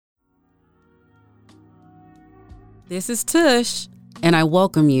This is Tush, and I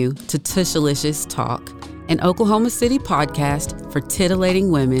welcome you to Tushalicious Talk, an Oklahoma City podcast for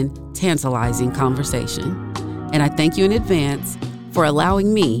titillating women, tantalizing conversation. And I thank you in advance for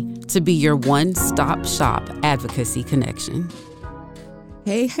allowing me to be your one-stop shop advocacy connection.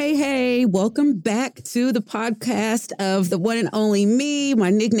 Hey. Welcome back to the podcast of the one and only me.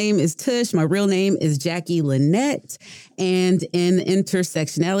 My nickname is Tush. My real name is Jackie Lynette. And in the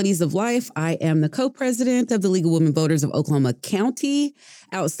intersectionalities of life, I am the co-president of the League of Women Voters of Oklahoma County.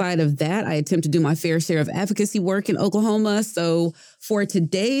 Outside of that, I attempt to do my fair share of advocacy work in Oklahoma. So for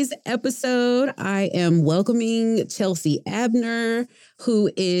today's episode, I am welcoming Chelsea Abner,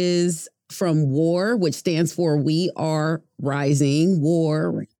 who is from WAR, which stands for We Are Rising,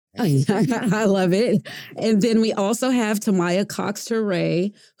 WAR. I love it. And then we also have Tamya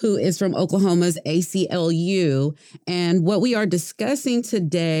Cox-Toure, who is from Oklahoma's ACLU. And what we are discussing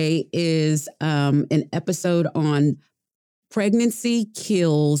today is an episode on pregnancy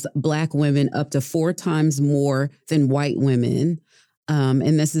kills Black women up to 4 times more than white women.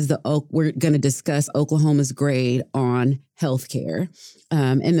 And this is we're going to discuss Oklahoma's grade on healthcare.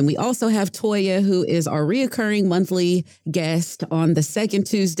 And then we also have Toya, who is our reoccurring monthly guest on the second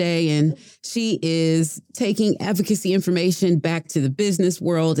Tuesday. And she is taking advocacy information back to the business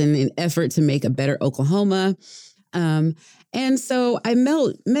world in an effort to make a better Oklahoma. And so I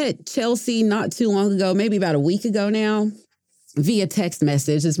met Chelsea not too long ago, maybe about a week ago now, via text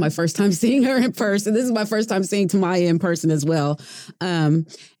message. This is my first time seeing her in person. This is my first time seeing Tamya in person as well.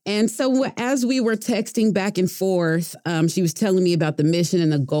 And so as we were texting back and forth, she was telling me about the mission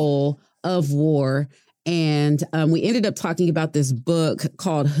and the goal of WAR. And we ended up talking about this book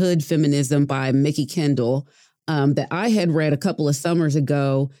called Hood Feminism by Mickey Kendall that I had read a couple of summers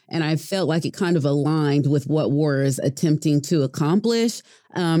ago. And I felt like it kind of aligned with what WAR is attempting to accomplish.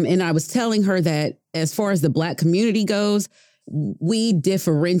 And I was telling her that as far as the Black community goes, we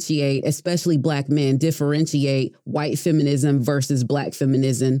differentiate, especially Black men, differentiate white feminism versus Black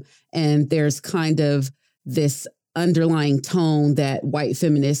feminism. And there's kind of this underlying tone that white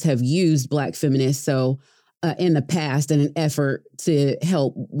feminists have used Black feminists in the past in an effort to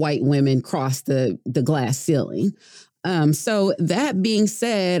help white women cross the glass ceiling. So that being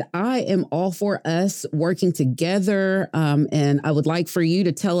said, I am all for us working together. And I would like for you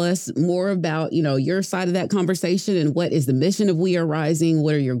to tell us more about, your side of that conversation and what is the mission of We Are Rising?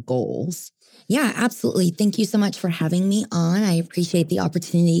 What are your goals? Yeah, absolutely. Thank you so much for having me on. I appreciate the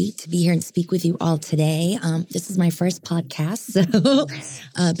opportunity to be here and speak with you all today. This is my first podcast,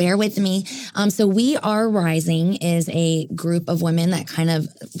 so bear with me. So We Are Rising is a group of women that kind of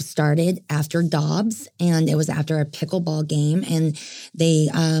started after Dobbs, and it was after a pickleball game, and they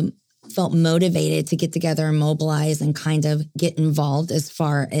felt motivated to get together and mobilize and kind of get involved as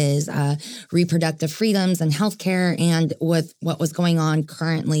far as reproductive freedoms and healthcare and with what was going on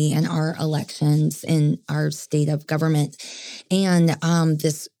currently in our elections in our state of government. And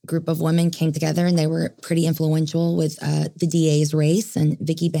this group of women came together and they were pretty influential with the DA's race and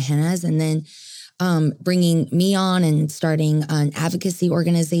Vicky Behenna's, and then bringing me on and starting an advocacy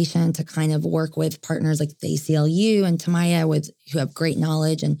organization to kind of work with partners like the ACLU and Tamya who have great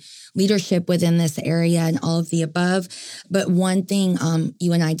knowledge and leadership within this area and all of the above. But one thing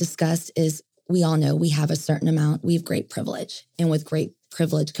you and I discussed is we all know we have a certain amount, we have great privilege, and with great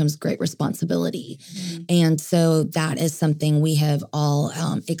privilege comes great responsibility. Mm-hmm. And so that is something we have all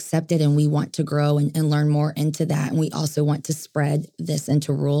accepted, and we want to grow and learn more into that. And we also want to spread this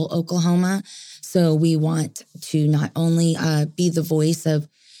into rural Oklahoma. So we want to not only be the voice of,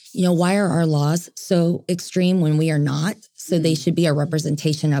 why are our laws so extreme when we are not? So they should be a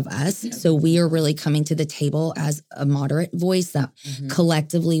representation of us. Yeah. So we are really coming to the table as a moderate voice that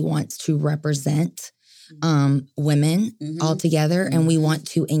collectively wants to represent women all together. And we want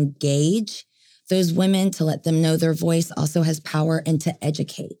to engage those women to let them know their voice also has power and to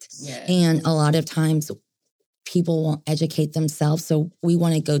educate. Yeah. And a lot of times people won't educate themselves. So we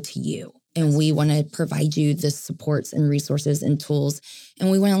want to go to you. And we want to provide you the supports and resources and tools.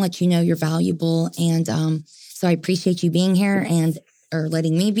 And we want to let you know you're valuable. And so I appreciate you being here or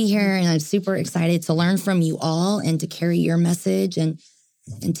letting me be here. And I'm super excited to learn from you all and to carry your message and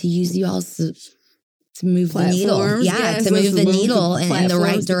to use you all to move the needle. Yeah, yes, to move the needle in the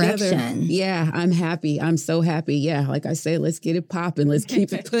right direction. Together. Yeah, I'm happy. I'm so happy. Yeah, like I say, let's get it popping. Let's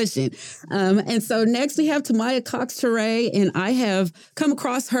keep it pushing. And so next we have Tamya Cox-Toure, and I have come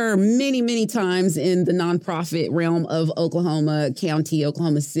across her many, many times in the nonprofit realm of Oklahoma County,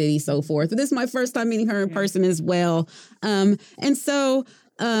 Oklahoma City, so forth. But this is my first time meeting her in person as well. And so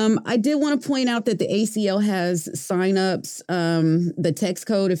I did want to point out that the ACL has signups, the text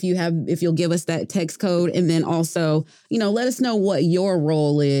code, if you'll give us that text code. And then also, let us know what your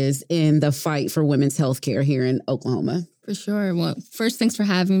role is in the fight for women's health care here in Oklahoma. For sure. Well, first, thanks for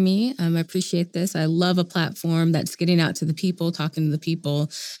having me. I appreciate this. I love a platform that's getting out to the people, talking to the people.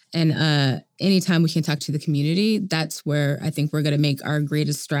 And anytime we can talk to the community, that's where I think we're going to make our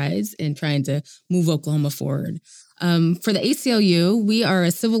greatest strides in trying to move Oklahoma forward. For the ACLU, we are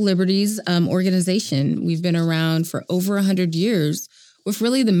a civil liberties organization. We've been around for over 100 years, with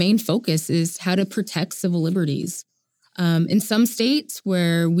really the main focus is how to protect civil liberties. In some states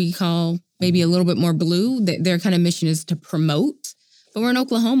where we call maybe a little bit more blue, their kind of mission is to promote. But we're in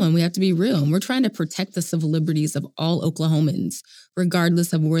Oklahoma and we have to be real. And we're trying to protect the civil liberties of all Oklahomans,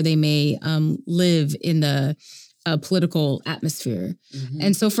 regardless of where they may live in the political atmosphere. Mm-hmm.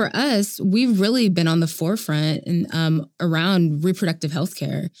 And so for us, we've really been on the forefront and around reproductive health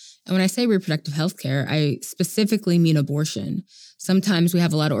care. And when I say reproductive health care, I specifically mean abortion. Sometimes we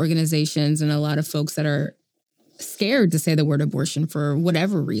have a lot of organizations and a lot of folks that are scared to say the word abortion for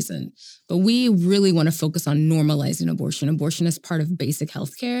whatever reason. But we really want to focus on normalizing abortion. Abortion is part of basic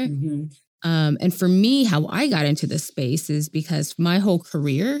health care. Mm-hmm. And for me, how I got into this space is because my whole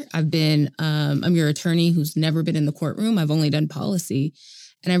career, I'm your attorney who's never been in the courtroom. I've only done policy.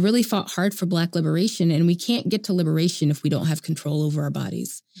 And I really fought hard for Black liberation. And we can't get to liberation if we don't have control over our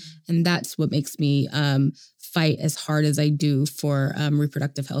bodies. And that's what makes me fight as hard as I do for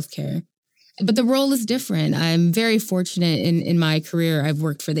reproductive health care. But the role is different. I'm very fortunate in my career. I've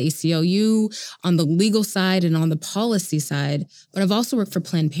worked for the ACLU on the legal side and on the policy side, but I've also worked for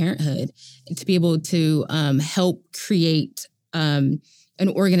Planned Parenthood to be able to help create an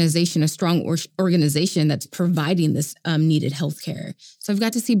organization, a strong organization that's providing this needed healthcare. So I've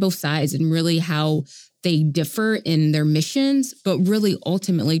got to see both sides and really how they differ in their missions, but really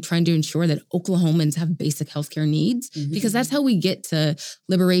ultimately trying to ensure that Oklahomans have basic healthcare needs, because that's how we get to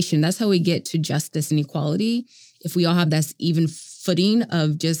liberation. That's how we get to justice and equality, if we all have this even footing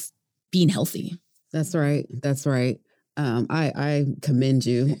of just being healthy. That's right. That's right. I commend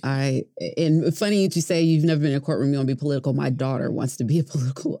you. And funny that you say you've never been in a courtroom, you want to be political. My daughter wants to be a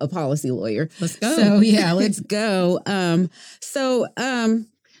policy lawyer. Let's go. So yeah, let's go.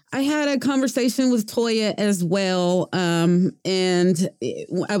 I had a conversation with Toya as well. And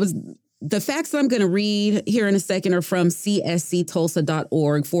the facts that I'm going to read here in a second are from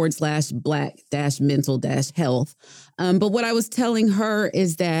csctulsa.org/black-mental-health. But what I was telling her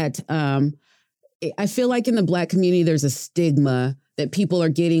is that I feel like in the Black community, there's a stigma that people are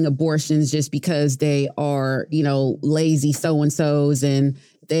getting abortions just because they are, lazy so-and-sos and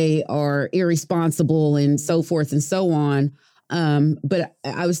they are irresponsible and so forth and so on. But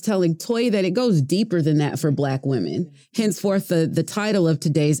I was telling Toy that it goes deeper than that for Black women. Henceforth, the title of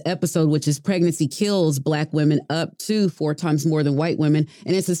today's episode, which is Pregnancy Kills Black Women Up to 4 times more than white women.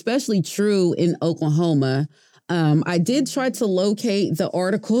 And it's especially true in Oklahoma. I did try to locate the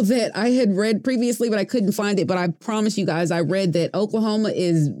article that I had read previously, but I couldn't find it. But I promise you guys, I read that Oklahoma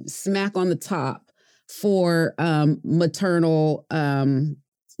is smack on the top for maternal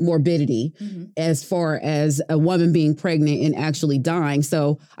morbidity as far as a woman being pregnant and actually dying.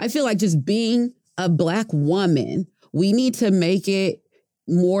 So I feel like just being a Black woman, we need to make it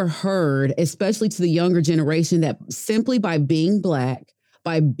more heard, especially to the younger generation, that simply by being Black,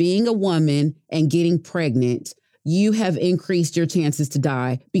 by being a woman and getting pregnant, you have increased your chances to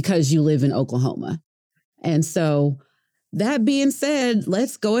die because you live in Oklahoma. And so that being said,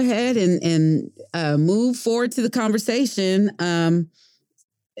 let's go ahead and move forward to the conversation.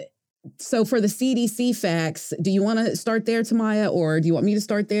 So for the CDC facts, do you want to start there, Tamya, or do you want me to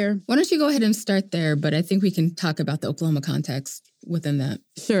start there? Why don't you go ahead and start there? But I think we can talk about the Oklahoma context within that.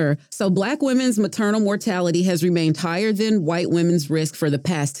 Sure. So Black women's maternal mortality has remained higher than white women's risk for the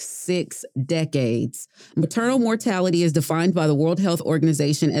past 6 decades. Maternal mortality is defined by the World Health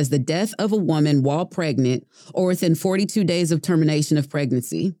Organization as the death of a woman while pregnant or within 42 days of termination of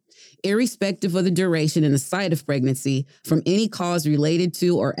pregnancy, irrespective of the duration and the site of pregnancy, from any cause related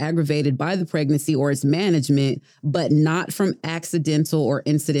to or aggravated by the pregnancy or its management, but not from accidental or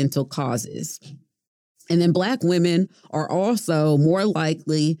incidental causes. And then Black women are also more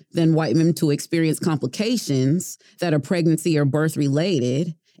likely than white women to experience complications that are pregnancy or birth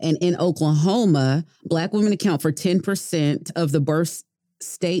related. And in Oklahoma, Black women account for 10% of the births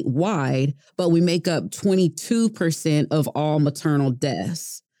statewide, but we make up 22% of all maternal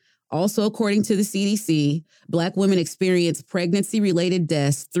deaths. Also, according to the CDC, Black women experience pregnancy-related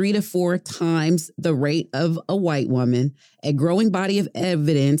deaths 3 to 4 times the rate of a white woman. A growing body of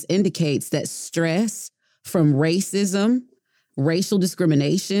evidence indicates that stress from racism, Racial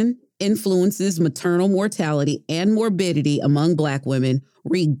discrimination influences maternal mortality and morbidity among Black women,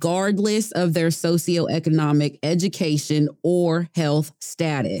 regardless of their socioeconomic, education, or health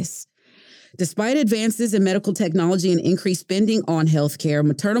status. Despite advances in medical technology and increased spending on healthcare,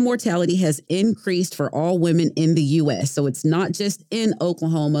 maternal mortality has increased for all women in the U.S. So it's not just in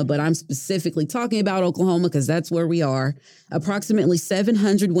Oklahoma, but I'm specifically talking about Oklahoma because that's where we are. Approximately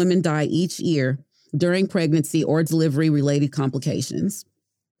 700 women die each year during pregnancy or delivery-related complications.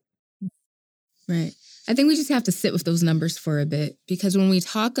 Right. I think we just have to sit with those numbers for a bit, because when we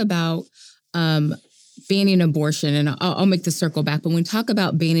talk about banning abortion, and I'll make the circle back, but when we talk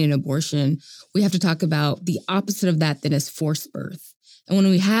about banning abortion, we have to talk about the opposite of that is forced birth. And when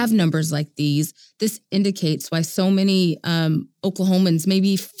we have numbers like these, this indicates why so many Oklahomans may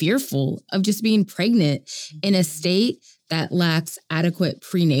be fearful of just being pregnant in a state that lacks adequate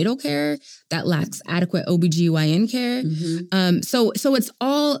prenatal care, that lacks adequate OBGYN care. Mm-hmm. So it's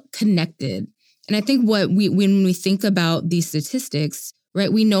all connected. And I think when we think about these statistics,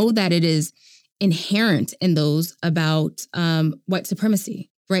 right, we know that it is inherent in those about white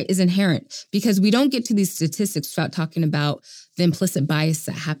supremacy, right, is inherent, because we don't get to these statistics without talking about the implicit bias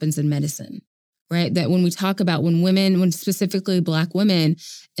that happens in medicine, right? That when we talk about when specifically Black women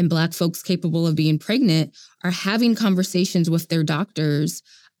and Black folks capable of being pregnant are having conversations with their doctors,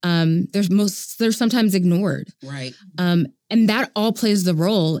 they're sometimes ignored. Right. And that all plays the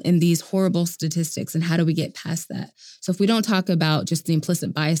role in these horrible statistics. And how do we get past that? So if we don't talk about just the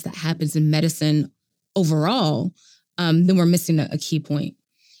implicit bias that happens in medicine overall, then we're missing a key point.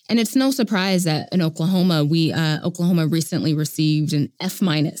 And it's no surprise that in Oklahoma, Oklahoma recently received an F-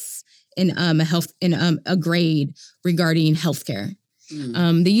 in a grade regarding healthcare.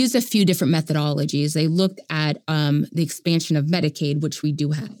 They used a few different methodologies. They looked at the expansion of Medicaid, which we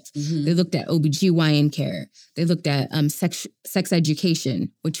do have. Mm-hmm. They looked at OBGYN care. They looked at sex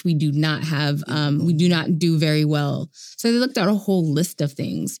education, which we do not have. We do not do very well. So they looked at a whole list of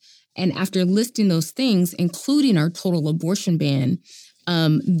things. And after listing those things, including our total abortion ban,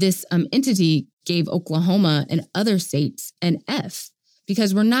 this entity gave Oklahoma and other states an F,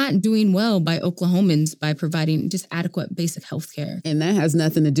 because we're not doing well by Oklahomans by providing just adequate basic health care. And that has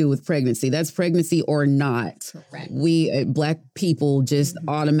nothing to do with pregnancy. That's pregnancy or not. Correct. We, Black people, just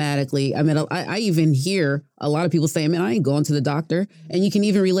automatically, I even hear a lot of people saying, man, I ain't going to the doctor. And you can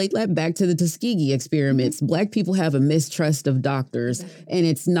even relate that back to the Tuskegee experiments. Mm-hmm. Black people have a mistrust of doctors, and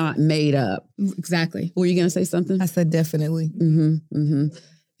it's not made up. Exactly. Were you going to say something? I said definitely. Mm-hmm.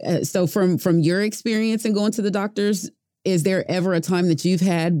 Mm-hmm. So from your experience in going to the doctors, is there ever a time that you've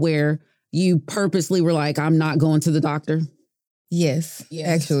had where you purposely were like, I'm not going to the doctor? Yes.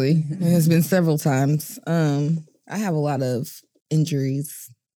 Actually. It has been several times. I have a lot of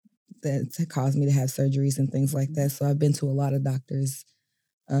injuries that caused me to have surgeries and things like that. So I've been to a lot of doctors.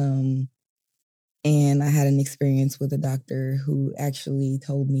 And I had an experience with a doctor who actually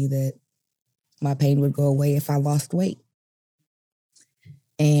told me that my pain would go away if I lost weight.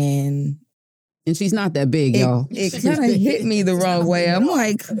 And she's not that big, y'all. It kind of hit me the wrong way. I'm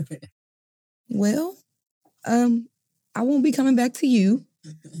like, well, I won't be coming back to you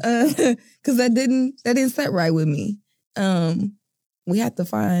because that didn't set right with me. We have to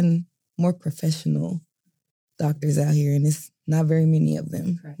find more professional doctors out here, and it's not very many of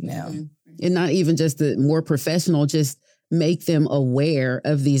them now. And not even just the more professional, just make them aware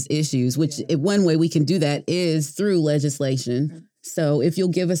of these issues, which one way we can do that is through legislation. So if you'll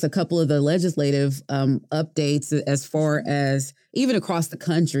give us a couple of the legislative updates as far as even across the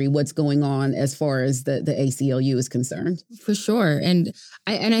country, what's going on as far as the ACLU is concerned. For sure. And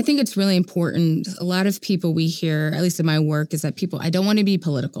I think it's really important. A lot of people we hear, at least in my work, is that I don't want to be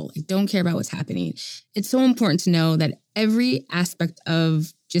political. I don't care about what's happening. It's so important to know that every aspect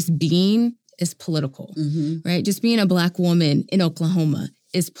of just being is political, right? Just being a Black woman in Oklahoma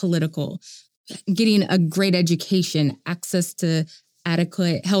is political. Getting a great education, access to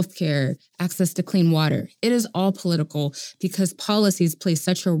adequate healthcare, access to clean water. It is all political because policies play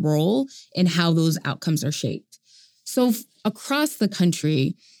such a role in how those outcomes are shaped. So across the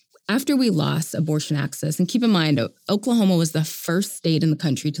country, after we lost abortion access, and keep in mind, Oklahoma was the first state in the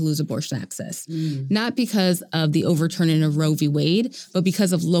country to lose abortion access, not because of the overturning of Roe v. Wade, but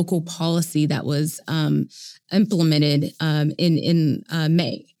because of local policy that was implemented in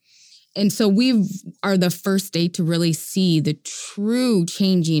May. And so we are the first state to really see the true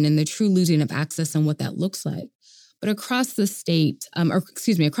changing and the true losing of access and what that looks like. But across the state,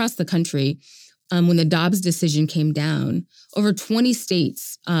 across the country, when the Dobbs decision came down, over 20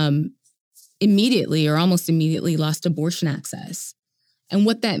 states immediately or almost immediately lost abortion access. And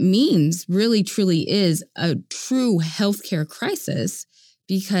what that means really, truly is a true healthcare crisis,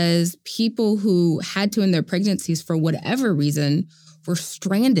 because people who had to end their pregnancies for whatever reason were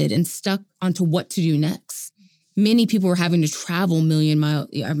stranded and stuck onto what to do next. Many people were having to travel we're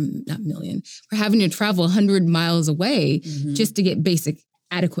having to travel 100 miles away just to get basic,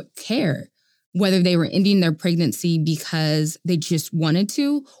 adequate care, whether they were ending their pregnancy because they just wanted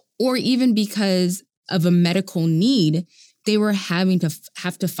to, or even because of a medical need. They were having to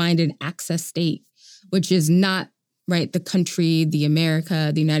have to find an access state, which is not, right, the country, the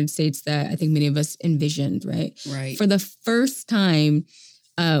America, the United States that I think many of us envisioned, right? Right. For the first time,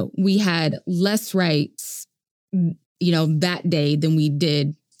 we had less rights, that day than we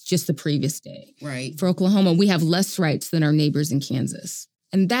did just the previous day. Right. For Oklahoma, we have less rights than our neighbors in Kansas.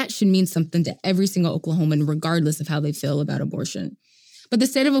 And that should mean something to every single Oklahoman, regardless of how they feel about abortion. But the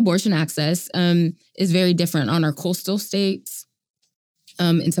state of abortion access is very different on our coastal states.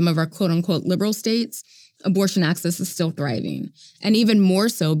 In some of our quote unquote liberal states, abortion access is still thriving. And even more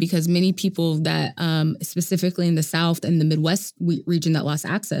so because many people that specifically in the South and the Midwest region that lost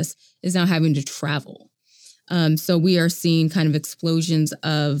access is now having to travel. So we are seeing kind of explosions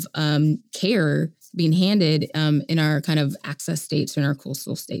of care being handed in our kind of access states and our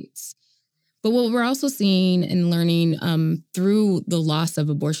coastal states. But what we're also seeing and learning through the loss of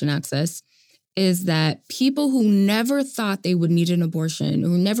abortion access is that people who never thought they would need an abortion,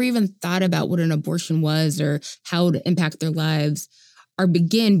 who never even thought about what an abortion was or how it would impact their lives, are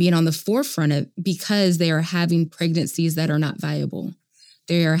being on the forefront of because they are having pregnancies that are not viable.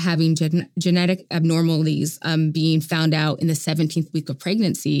 They are having genetic abnormalities being found out in the 17th week of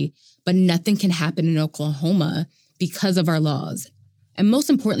pregnancy, but nothing can happen in Oklahoma because of our laws. And most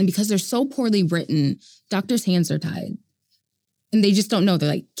importantly, because they're so poorly written, doctors' hands are tied. And they just don't know. They're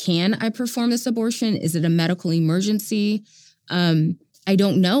like, can I perform this abortion? Is it a medical emergency? I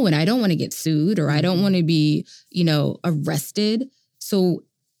don't know, and I don't want to get sued, or I don't want to be, arrested. So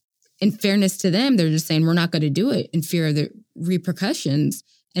in fairness to them, they're just saying, we're not going to do it in fear of the repercussions.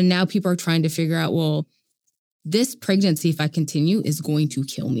 And now people are trying to figure out, well, this pregnancy, if I continue, is going to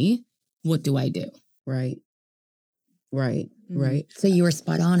kill me. What do I do? Right. So you were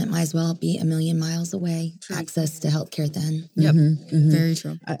spot on. It might as well be a million miles away. True. Access to healthcare then. Yep. Very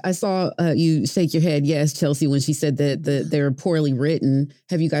true. I saw you shake your head, yes, Chelsea, when she said that they're poorly written.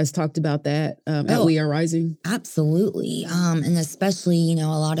 Have you guys talked about that at We Are Rising? Absolutely. And especially, a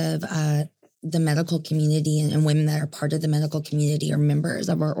lot of the medical community and women that are part of the medical community are members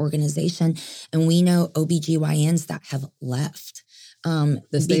of our organization. And we know OBGYNs that have left.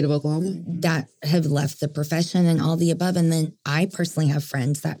 The state of Oklahoma? That have left the profession and all the above. And then I personally have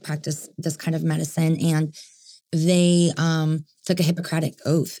friends that practice this kind of medicine, and they took a Hippocratic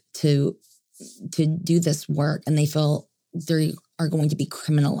oath to do this work, and they feel they are going to be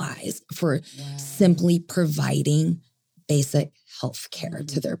criminalized for simply providing basic health care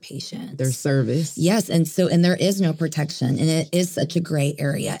to their patients. Their service. Yes. And there is no protection, and it is such a gray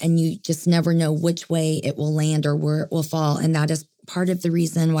area, and you just never know which way it will land or where it will fall. And that is part of the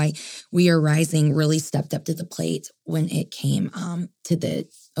reason why We Are Rising really stepped up to the plate when it came to the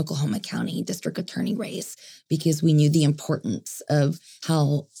Oklahoma County District Attorney race, because we knew the importance of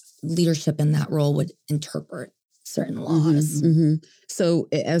how leadership in that role would interpret certain laws. So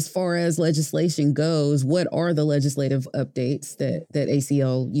as far as legislation goes, what are the legislative updates that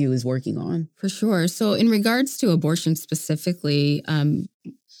ACLU is working on? For sure. So in regards to abortion specifically, I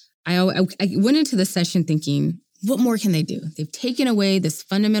went into the session thinking, what more can they do? They've taken away this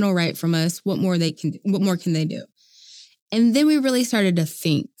fundamental right from us. What more can they do? And then we really started to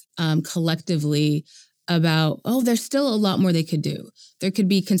think collectively about, there's still a lot more they could do. There could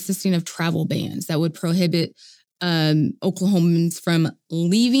be consisting of travel bans that would prohibit Oklahomans from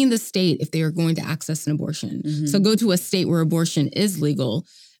leaving the state if they are going to access an abortion. So go to a state where abortion is legal.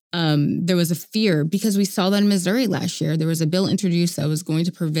 There was a fear, because we saw that in Missouri last year. There was a bill introduced that was going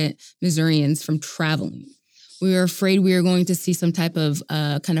to prevent Missourians from traveling. We were afraid we were going to see some type of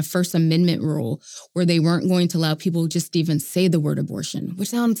kind of First Amendment rule where they weren't going to allow people just to even say the word abortion, which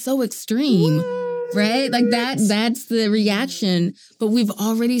sounds so extreme, right? Like that's the reaction. But we've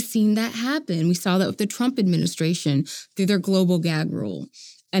already seen that happen. We saw that with the Trump administration through their global gag rule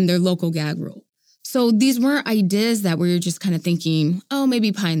and their local gag rule. So these weren't ideas that we were just kind of thinking,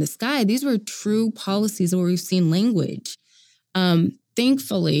 maybe pie in the sky. These were true policies where we've seen language.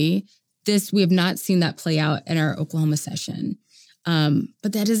 Thankfully, we have not seen that play out in our Oklahoma session.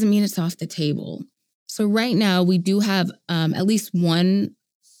 But that doesn't mean it's off the table. So right now we do have at least one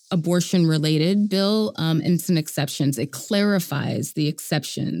abortion-related bill and some exceptions. It clarifies the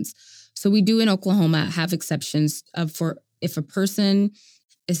exceptions. So we do in Oklahoma have exceptions for if a person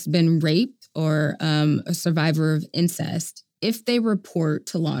has been raped or a survivor of incest, if they report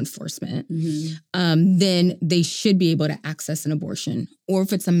to law enforcement, then they should be able to access an abortion, or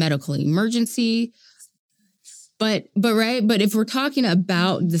if it's a medical emergency. But if we're talking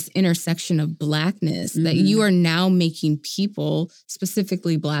about this intersection of Blackness, that you are now making people,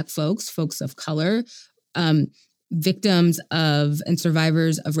 specifically Black folks of color, victims of and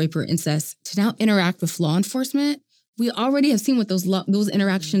survivors of rape or incest, to now interact with law enforcement, we already have seen what those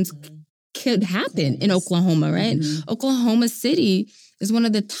interactions could happen in Oklahoma, right? Oklahoma City is one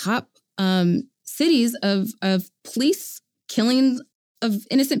of the top cities of police killings of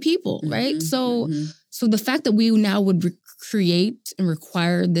innocent people, right? So the fact that we now would create and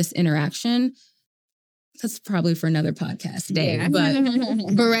require this interaction, that's probably for another podcast today. Yeah.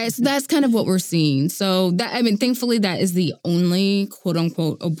 But right, so that's kind of what we're seeing. So that, I mean, thankfully that is the only quote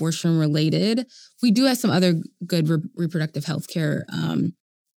unquote abortion related. We do have some other good reproductive health care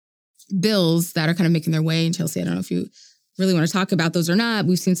bills that are kind of making their way. And Chelsea, I don't know if you really want to talk about those or not.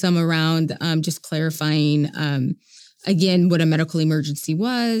 We've seen some around just clarifying, again, what a medical emergency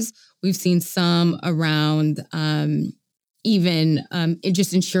was. We've seen some around even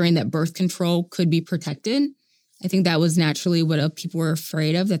just ensuring that birth control could be protected. I think that was naturally what people were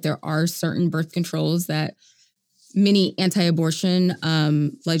afraid of, that there are certain birth controls that many anti-abortion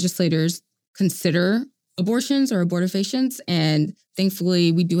legislators consider abortions or abortifacients. And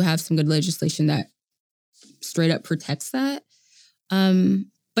thankfully, we do have some good legislation that straight up protects that.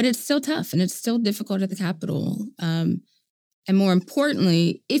 But it's still tough and it's still difficult at the Capitol. And more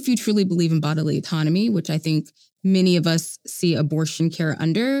importantly, if you truly believe in bodily autonomy, which I think many of us see abortion care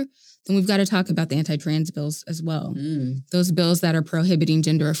under, then we've got to talk about the anti-trans bills as well. Those bills that are prohibiting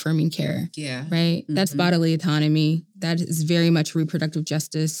gender-affirming care. Yeah. Right? That's bodily autonomy. That is very much a reproductive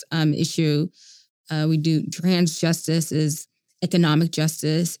justice issue. We do trans justice is economic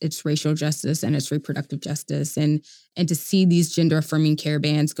justice, it's racial justice, and it's reproductive justice. And to see these gender-affirming care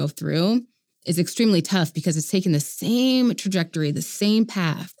bans go through is extremely tough because it's taken the same trajectory, the same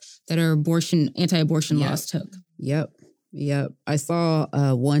path that our anti-abortion laws took. Yep. I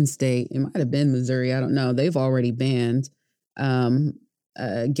saw one state, it might have been Missouri, I don't know. They've already banned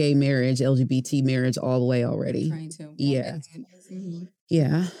gay marriage, LGBT marriage all the way already. Trying to. Yeah.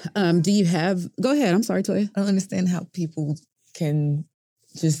 Yeah. Do you have, go ahead. I'm sorry, Toya. I don't understand how people can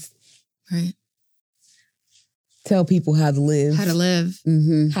just tell people how to live. How to live.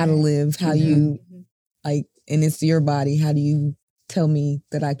 How to live. How you, like, and it's your body. How do you tell me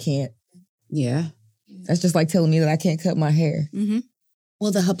that I can't? Yeah. That's just like telling me that I can't cut my hair.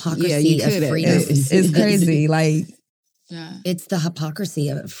 Well, the hypocrisy of freedom is crazy. Like, it's the hypocrisy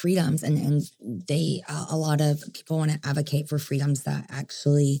of freedoms, and they a lot of people want to advocate for freedoms that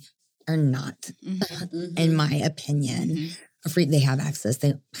actually are not, in my opinion. They have access.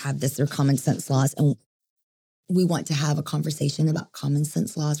 They have their common sense laws, and we want to have a conversation about common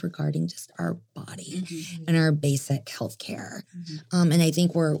sense laws regarding just our body and our basic health care. And I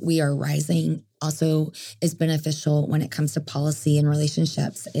think we are rising also is beneficial when it comes to policy and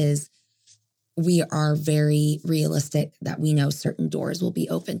relationships is we are very realistic that we know certain doors will be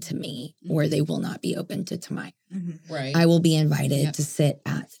open to me or they will not be open to Tamya. Right. I will be invited to sit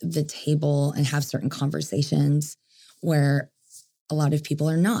at the table and have certain conversations where a lot of people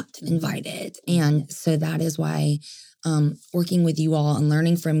are not invited. And so that is why working with you all and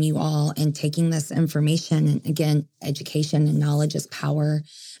learning from you all and taking this information, and again, education and knowledge is power.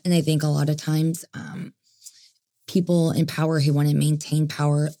 And I think a lot of times people in power who want to maintain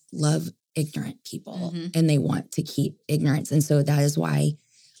power love ignorant people and they want to keep ignorance. And so that is why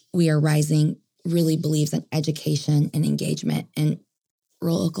We Are Rising really believes in education and engagement. And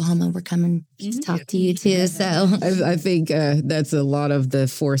rural Oklahoma, we're coming to talk to you too. So I think that's a lot of the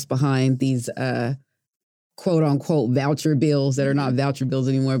force behind these quote unquote voucher bills that are not voucher bills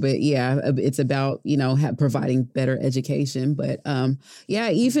anymore. But yeah, it's about, providing better education. But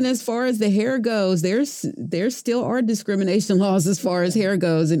even as far as the hair goes, there still are discrimination laws as far as hair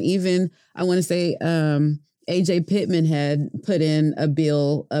goes. And even I want to say AJ Pittman had put in a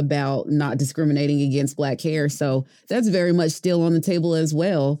bill about not discriminating against Black hair. So that's very much still on the table as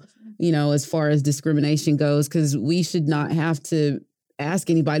well, as far as discrimination goes, because we should not have to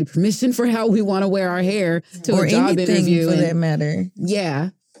ask anybody permission for how we want to wear our hair to or a job interview. For that matter. Yeah,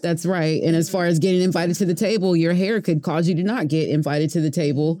 that's right. And as far as getting invited to the table, your hair could cause you to not get invited to the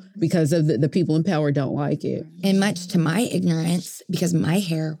table because of the people in power don't like it. And much to my ignorance, because my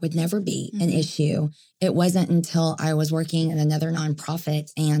hair would never be an issue. It wasn't until I was working at another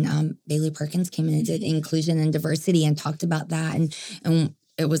nonprofit and Bailey Perkins came in and did inclusion and diversity and talked about that. And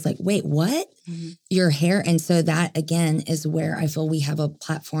it was like, wait, what? Your hair. And so that, again, is where I feel we have a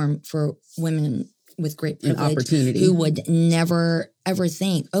platform for women with great privilege opportunity who would never, ever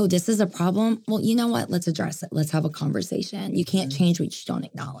think, oh, this is a problem. Well, you know what? Let's address it. Let's have a conversation. You can't change what you don't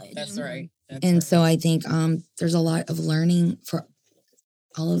acknowledge. That's right. So I think there's a lot of learning for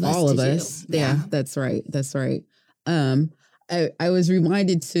all of us. All of us. Yeah, that's right. That's right. I was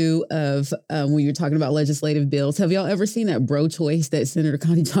reminded too of when you were talking about legislative bills. Have y'all ever seen that bro choice that Senator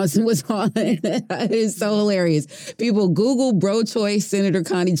Connie Johnson was on? It is so hilarious. People Google bro choice Senator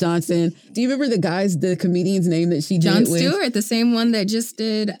Connie Johnson. Do you remember the comedian's name that she did Jon it with? Stewart, the same one that just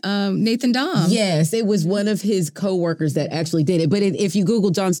did Nathan Dom. Yes, it was one of his coworkers that actually did it. But if you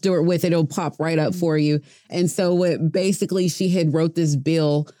Google Jon Stewart with it, it'll pop right up for you. And so basically she had wrote this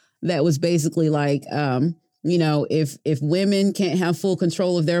bill that was basically like, if women can't have full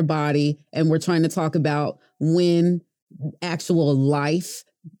control of their body, and we're trying to talk about when actual life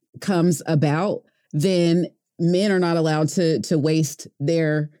comes about, then men are not allowed to waste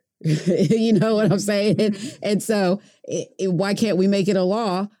their, you know what I'm saying? And so why can't we make it a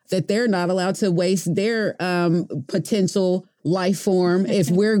law that they're not allowed to waste their potential life form?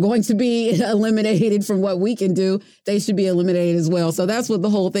 If we're going to be eliminated from what we can do, they should be eliminated as well. So that's what the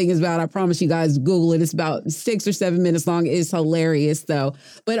whole thing is about. I promise you guys, Google it. It's about 6 or 7 minutes long. It's hilarious though.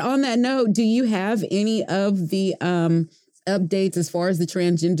 But on that note, do you have any of the updates as far as the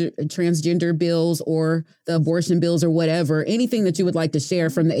transgender bills or the abortion bills or whatever, anything that you would like to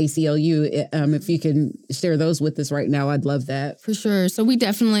share from the ACLU? If you can share those with us right now, I'd love that. For sure. So we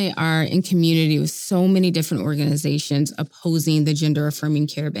definitely are in community with so many different organizations opposing the gender affirming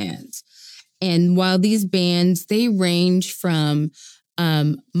care bans. And while these bans, they range from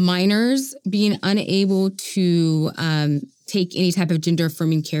minors being unable to take any type of gender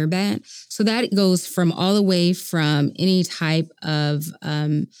affirming care ban. So that goes from all the way from any type of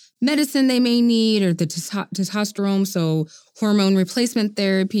medicine they may need, or the testosterone, so hormone replacement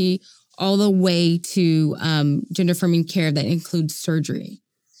therapy, all the way to gender affirming care that includes surgery.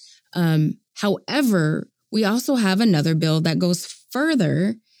 However, we also have another bill that goes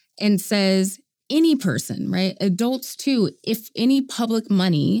further and says any person, right? Adults too, if any public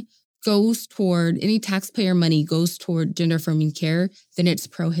money goes toward, any taxpayer money goes toward gender affirming care, then it's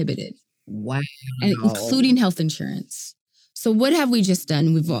prohibited. Wow. And including health insurance. So what have we just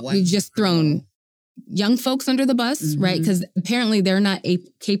done? We've just thrown young folks under the bus, right? Because apparently they're not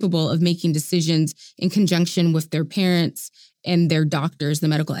capable of making decisions in conjunction with their parents and their doctors, the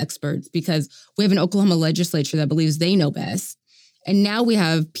medical experts, because we have an Oklahoma legislature that believes they know best. And now we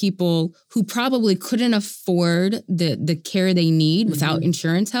have people who probably couldn't afford the care they need without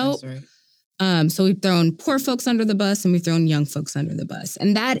insurance help. That's right. So we've thrown poor folks under the bus and we've thrown young folks under the bus.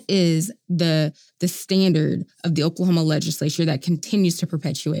 And that is the standard of the Oklahoma legislature that continues to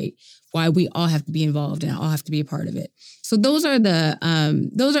perpetuate why we all have to be involved and all have to be a part of it. So those are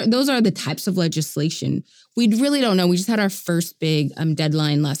the types of legislation. We really don't know. We just had our first big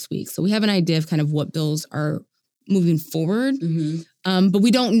deadline last week. So we have an idea of kind of what bills are moving forward. But we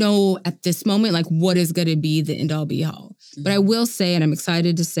don't know at this moment, like, what is going to be the end all be all. But I will say, and I'm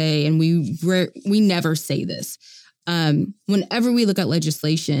excited to say, and we never say this, whenever we look at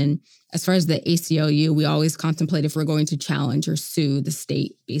legislation, as far as the ACLU, we always contemplate if we're going to challenge or sue the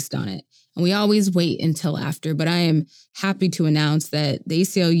state based on it. And we always wait until after. But I am happy to announce that the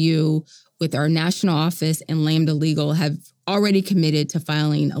ACLU, with our national office and Lambda Legal, have already committed to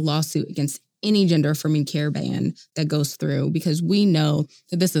filing a lawsuit against any gender affirming care ban that goes through, because we know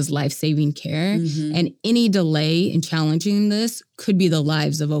that this is life-saving care, and any delay in challenging this could be the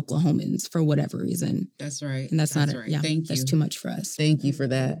lives of Oklahomans for whatever reason. That's right. And that's not right. Yeah, Thank you. That's too much for us. Thank you for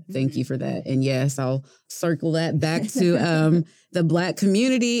that. Thank you for that. And yes, I'll circle that back to the Black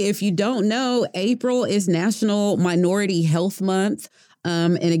community. If you don't know, April is National Minority Health Month.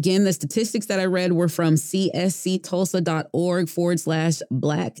 And again, the statistics that I read were from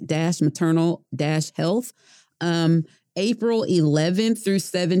csctulsa.org/black-maternal-health. April 11th through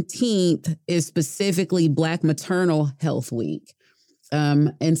 17th is specifically Black Maternal Health Week.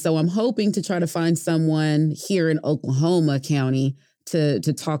 And so I'm hoping to try to find someone here in Oklahoma County to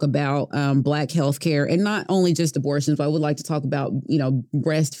talk about Black healthcare, and not only just abortions, but I would like to talk about,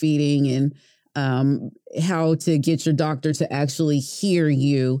 breastfeeding and how to get your doctor to actually hear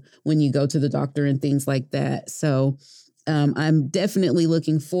you when you go to the doctor and things like that. So I'm definitely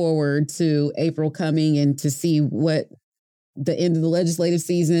looking forward to April coming and to see what the end of the legislative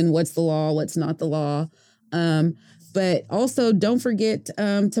season, what's the law, what's not the law. But also don't forget,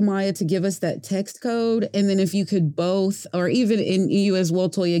 Tamya, to give us that text code. And then if you could both, or even in you as well,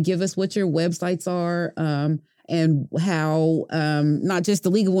 Toya, give us what your websites are, and how not just the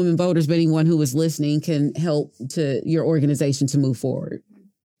League of Women Voters, but anyone who is listening can help to your organization to move forward.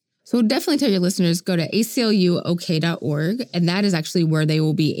 So definitely tell your listeners, go to ACLUOK.org, and that is actually where they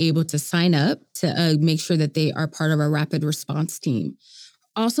will be able to sign up to make sure that they are part of our rapid response team.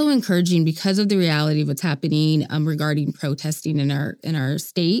 Also encouraging, because of the reality of what's happening regarding protesting in our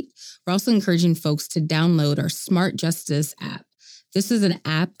state, we're also encouraging folks to download our Smart Justice app. This is an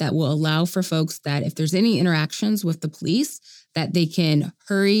app that will allow for folks that if there's any interactions with the police, that they can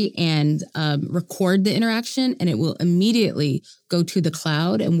hurry and record the interaction, and it will immediately go to the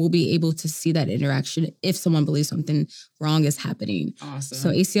cloud, and we'll be able to see that interaction if someone believes something wrong is happening. Awesome.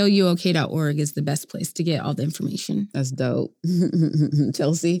 So ACLUOK.org is the best place to get all the information. That's dope.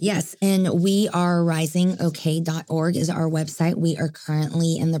 Chelsea? Yes, and we are risingok.org is our website. We are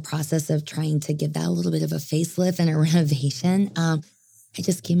currently in the process of trying to give that a little bit of a facelift and a renovation. I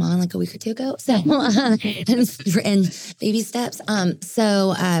just came on like a week or two ago, so and baby steps.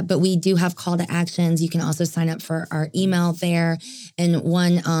 But we do have call to actions. You can also sign up for our email there. And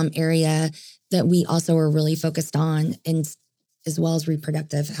one area that we also are really focused on, and as well as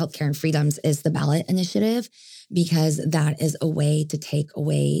reproductive healthcare and freedoms, is the ballot initiative, because that is a way to take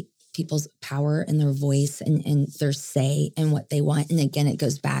away people's power and their voice and their say and what they want. And again, it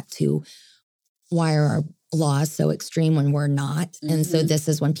goes back to why are our laws so extreme when we're not? Mm-hmm. And so this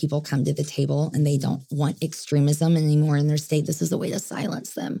is when people come to the table and they don't want extremism anymore in their state. This is a way to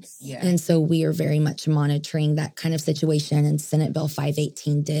silence them. Yeah. And so we are very much monitoring that kind of situation. And Senate Bill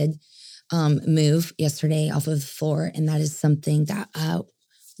 518 did move yesterday off of the floor. And that is something that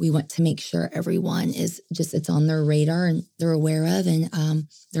we want to make sure everyone is it's on their radar and they're aware of. And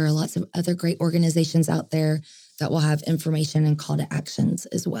there are lots of other great organizations out there that will have information and call to actions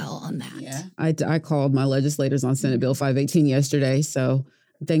as well on that. Yeah, I called my legislators on Senate Bill 518 yesterday, so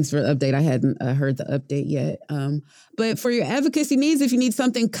thanks for the update. I hadn't heard the update yet. But for your advocacy needs, if you need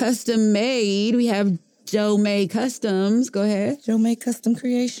something custom made, we have Joe May Customs. Go ahead. Joe May Custom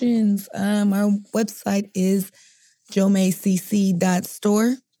Creations. Our website is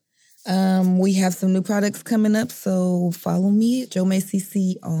joemaycc.store. We have some new products coming up, so follow me at Joe May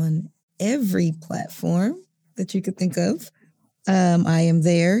CC on every platform that you could think of. I am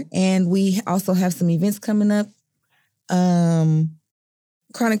there. And we also have some events coming up. Chronic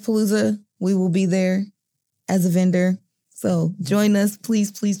Palooza, we will be there as a vendor. So join us.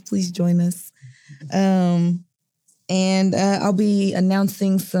 Please, please, please join us. And I'll be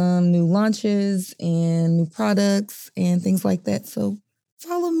announcing some new launches and new products and things like that. So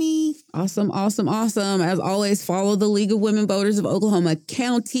follow me. Awesome, awesome, awesome. As always, follow the League of Women Voters of Oklahoma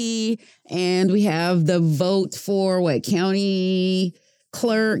County. And we have the vote for county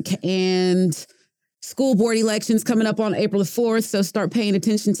clerk and school board elections coming up on April the 4th. So start paying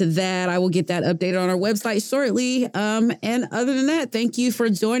attention to that. I will get that updated on our website shortly. And other than that, thank you for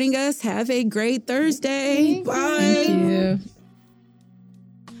joining us. Have a great Thursday. Bye. Thank you.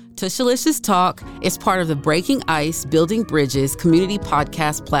 Tushalicious Talk is part of the Breaking Ice, Building Bridges community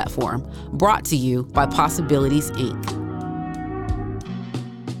podcast platform, brought to you by Possibilities, Inc.